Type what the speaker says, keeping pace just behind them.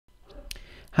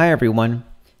Hi everyone.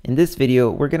 In this video,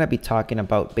 we're going to be talking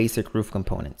about basic roof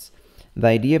components. The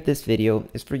idea of this video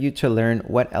is for you to learn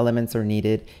what elements are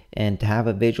needed and to have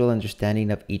a visual understanding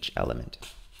of each element.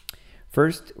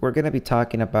 First, we're going to be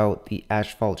talking about the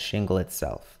asphalt shingle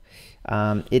itself.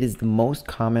 It is the most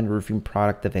common roofing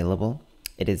product available.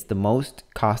 It is the most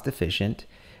cost efficient.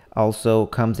 Also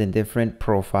comes in different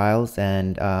profiles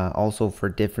and also for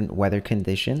different weather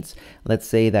conditions. Let's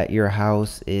say that your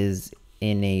house is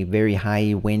in a very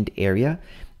high wind area.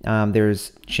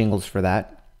 There's shingles for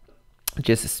that,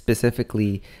 just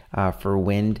specifically for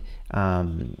wind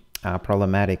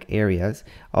problematic areas.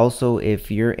 Also,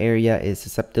 if your area is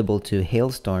susceptible to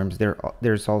hailstorms,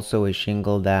 there's also a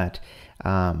shingle that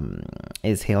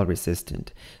is hail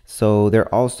resistant. So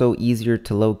they're also easier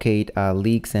to locate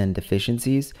leaks and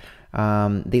deficiencies.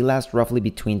 They last roughly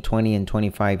between 20 and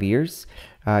 25 years,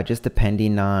 just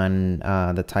depending on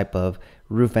the type of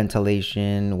roof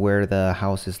ventilation, where the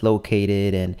house is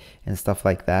located, and stuff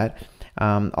like that.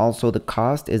 Also, the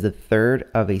cost is a third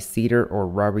of a cedar or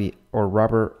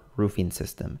rubber roofing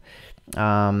system.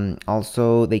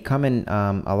 Also, they come in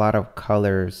a lot of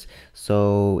colors,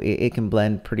 so it can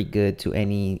blend pretty good to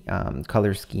any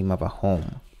color scheme of a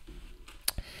home.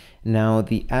 Now,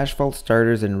 the asphalt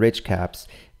starters and ridge caps,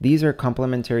 these are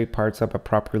complementary parts of a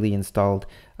properly installed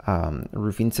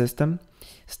roofing system.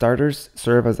 Starters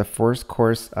serve as a first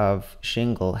course of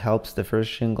shingle, helps the first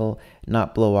shingle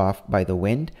not blow off by the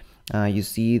wind. You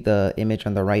see the image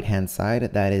on the right hand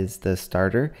side, that is the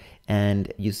starter,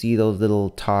 and you see those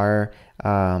little tar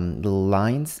little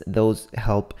lines. Those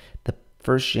help the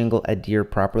first shingle adhere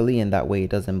properly, and that way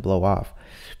it doesn't blow off.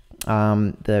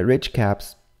 The ridge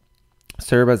caps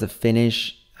serve as a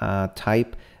finish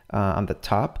type on the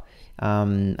top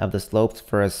of the slopes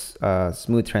for a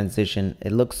smooth transition.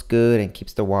 It looks good and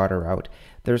keeps the water out.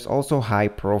 There's also high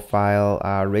profile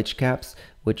ridge caps,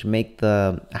 which make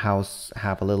the house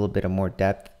have a little bit of more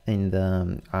depth in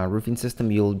the roofing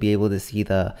system. You'll be able to see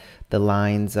the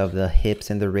lines of the hips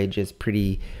and the ridges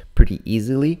pretty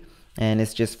easily, and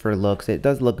it's just for looks. It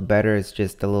does look better, it's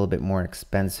just a little bit more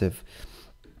expensive.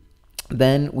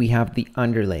 Then we have the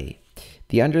underlay.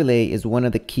 The underlay is one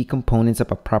of the key components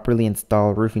of a properly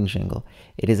installed roofing shingle.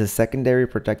 It is a secondary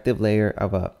protective layer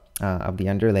of the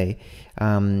underlay.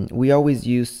 We always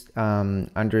use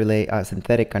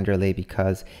synthetic underlay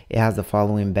because it has the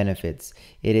following benefits.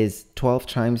 It is 12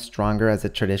 times stronger as a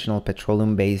traditional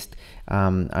petroleum-based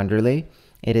underlay.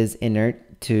 It is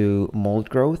inert to mold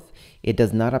growth. It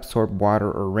does not absorb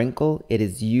water or wrinkle. It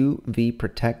is UV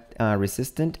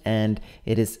resistant, and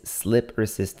it is slip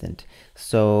resistant.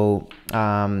 So,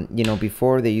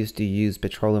 before they used to use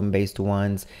petroleum-based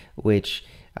ones, which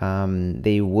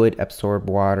they would absorb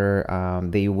water.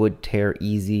 They would tear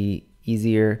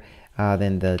easier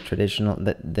than the traditional,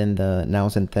 than the now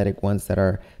synthetic ones that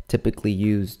are typically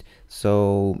used.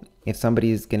 So if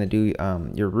somebody is gonna do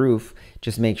your roof,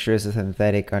 just make sure it's a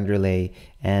synthetic underlay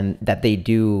and that they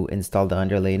do install the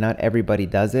underlay. Not everybody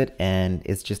does it, and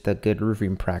it's just a good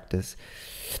roofing practice.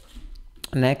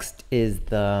 Next is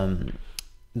the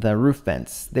roof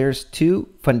vents. There's two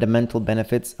fundamental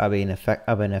benefits of an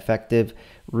effective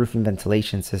roofing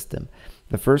ventilation system.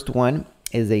 The first one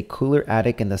is a cooler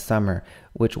attic in the summer,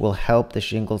 which will help the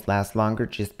shingles last longer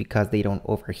just because they don't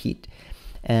overheat.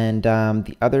 And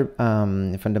the other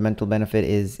fundamental benefit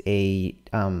is a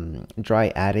dry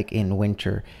attic in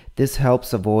winter. This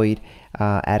helps avoid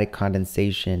attic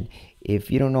condensation.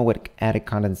 If you don't know what attic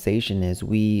condensation is,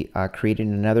 we created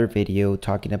another video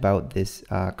talking about this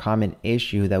common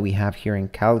issue that we have here in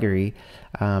Calgary,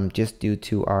 just due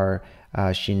to our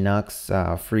Chinooks,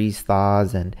 freeze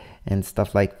thaws and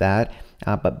stuff like that.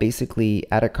 But basically,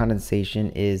 attic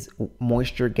condensation is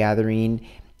moisture gathering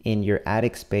in your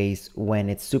attic space when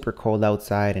it's super cold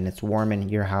outside and it's warm in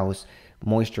your house.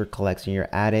 Moisture collects in your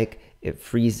attic, it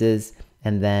freezes,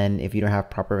 and then if you don't have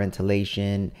proper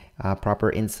ventilation,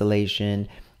 proper insulation,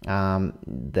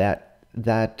 that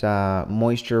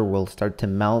moisture will start to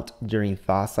melt during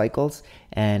thaw cycles,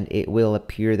 and it will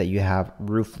appear that you have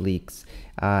roof leaks,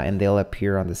 and they'll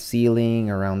appear on the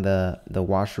ceiling, around the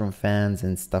washroom fans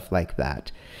and stuff like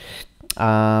that.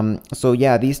 So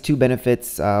yeah, these two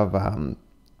benefits of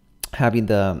having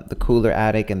the cooler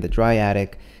attic and the dry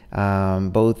attic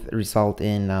both result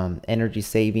in energy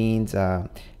savings,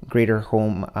 greater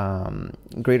homeowner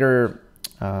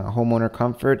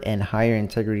comfort, and higher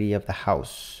integrity of the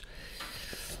house.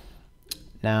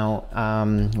 Now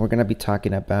we're going to be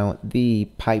talking about the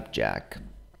pipe jack.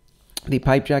 The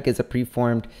pipe jack is a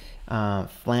preformed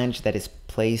flange that is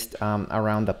placed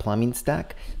around the plumbing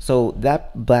stack. So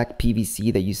that black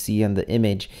PVC that you see on the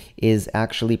image is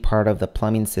actually part of the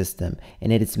plumbing system,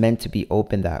 and it is meant to be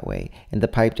open that way. And the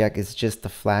pipe jack is just the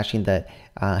flashing that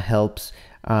helps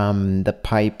the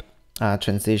pipe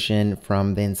transition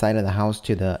from the inside of the house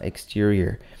to the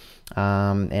exterior.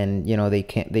 And you know, they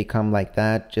come like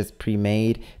that, just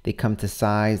pre-made. They come to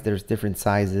size. There's different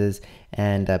sizes,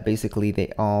 and basically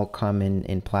they all come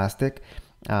in plastic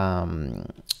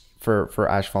for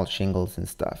asphalt shingles and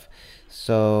stuff.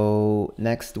 So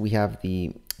next we have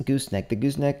the gooseneck. The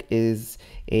gooseneck is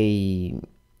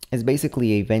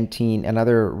basically a venting,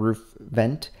 another roof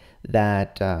vent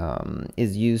that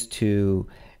is used to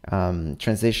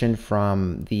transition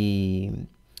from the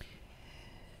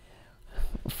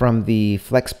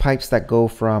flex pipes that go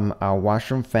from a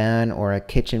washroom fan or a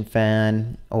kitchen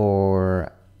fan,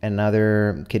 or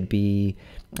another could be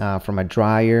from a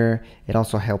dryer. It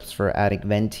also helps for attic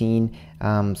venting.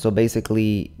 So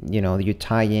basically, you know, you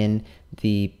tie in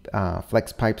the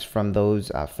flex pipes from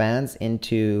those fans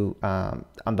into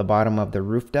on the bottom of the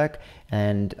roof deck,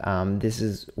 and this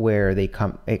is where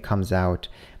it comes out.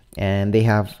 And they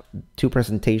have two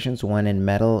presentations, one in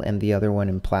metal and the other one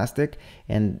in plastic,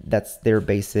 and that's their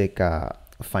basic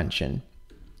function.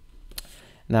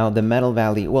 Now the metal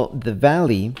valley, well, the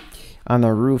valley on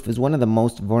the roof is one of the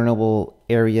most vulnerable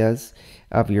areas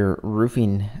of your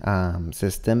roofing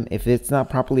system. If it's not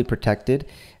properly protected,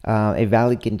 a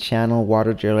valley can channel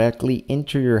water directly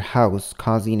into your house,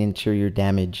 causing interior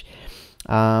damage.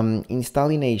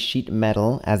 Installing a sheet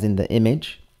metal, as in the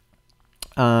image,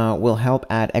 will help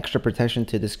add extra protection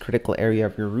to this critical area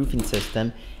of your roofing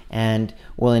system, and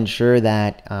will ensure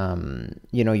that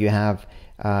you know, you have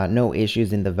no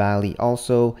issues in the valley.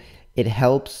 Also, it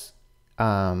helps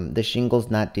the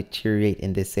shingles not deteriorate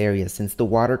in this area, since the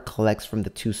water collects from the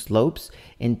two slopes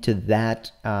into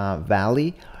that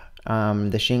valley.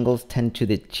 The shingles tend to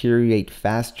deteriorate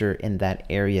faster in that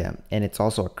area, and it's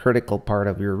also a critical part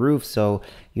of your roof, so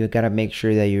you got to make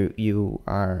sure that you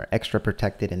are extra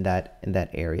protected in that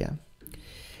area.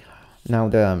 Now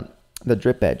the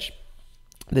drip edge.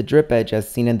 The drip edge, as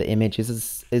seen in the image,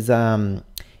 is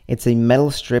it's a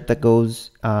metal strip that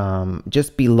goes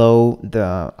just below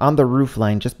on the roof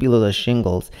line, just below the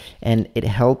shingles, and it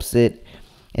helps the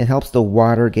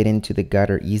water get into the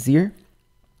gutter easier.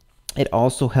 It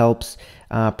also helps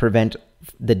prevent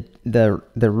the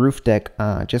roof deck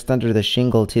just under the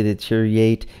shingle to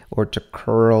deteriorate or to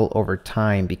curl over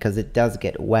time, because it does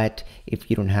get wet if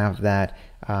you don't have that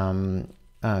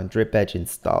drip edge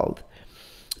installed.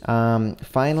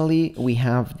 Finally, we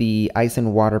have the ice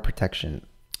and water protection.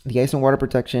 The ice and water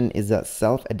protection is a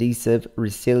self-adhesive,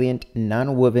 resilient,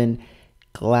 non-woven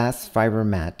glass fiber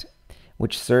mat,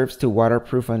 which serves to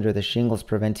waterproof under the shingles,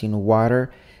 preventing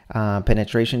water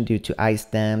penetration due to ice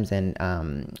dams and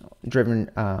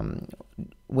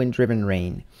wind-driven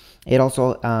rain. It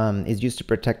also is used to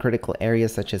protect critical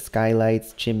areas such as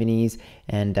skylights, chimneys,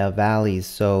 and valleys.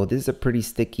 So this is a pretty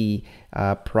sticky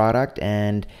product,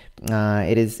 and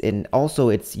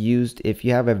it's used if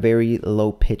you have a very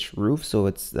low pitch roof, so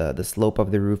it's the slope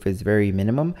of the roof is very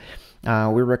minimum.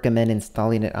 We recommend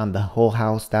installing it on the whole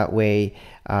house. That way,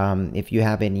 if you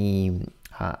have any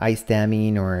ice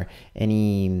damming or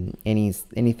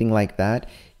anything like that,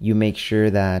 you make sure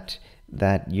that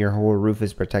your whole roof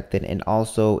is protected. And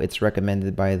also, it's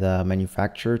recommended by the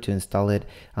manufacturer to install it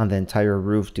on the entire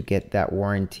roof to get that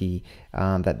warranty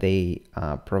that they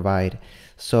provide.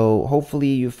 So hopefully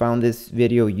you found this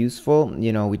video useful.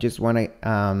 You know, we just want to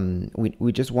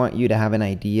we just want you to have an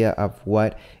idea of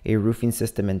what a roofing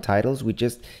system entitles. We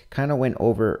just kind of went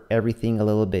over everything a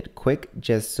little bit quick,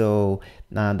 just so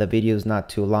the video is not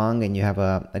too long and you have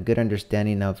a good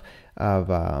understanding of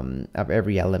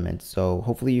every element. So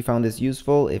hopefully you found this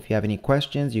useful. If you have any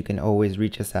questions, you can always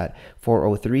reach us at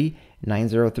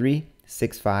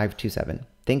 403-903-6527.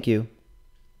 Thank you.